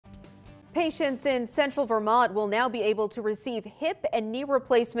Patients in central Vermont will now be able to receive hip and knee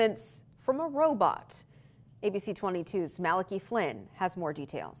replacements from a robot. ABC 22's Malachi Flynn has more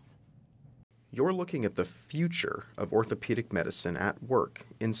details. You're looking at the future of orthopedic medicine at work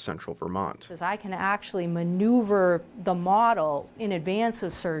in central Vermont. I can actually maneuver the model in advance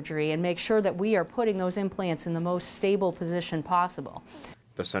of surgery and make sure that we are putting those implants in the most stable position possible.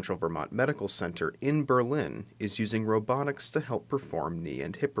 The Central Vermont Medical Center in Berlin is using robotics to help perform knee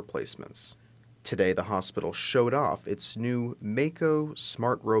and hip replacements. Today, the hospital showed off its new Mako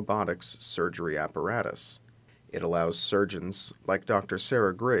Smart Robotics surgery apparatus. It allows surgeons, like Dr.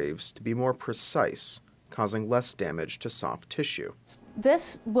 Sarah Graves, to be more precise, causing less damage to soft tissue.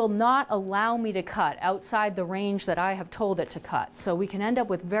 This will not allow me to cut outside the range that I have told it to cut, so we can end up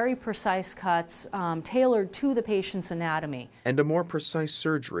with very precise cuts tailored to the patient's anatomy. And a more precise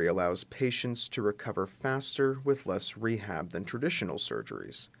surgery allows patients to recover faster with less rehab than traditional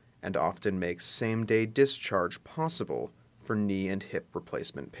surgeries, and often makes same-day discharge possible for knee and hip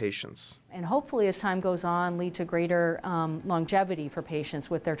replacement patients. And hopefully, as time goes on, lead to greater longevity for patients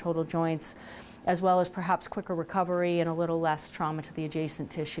with their total joints, as well as perhaps quicker recovery and a little less trauma to the adjacent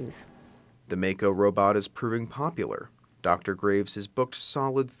tissues. The Mako robot is proving popular. Dr. Graves is booked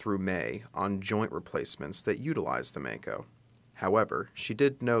solid through May on joint replacements that utilize the Mako. However, she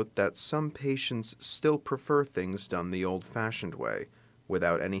did note that some patients still prefer things done the old-fashioned way,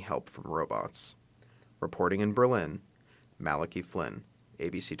 without any help from robots. Reporting in Berlin, Malachi Flynn,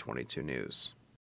 ABC 22 News.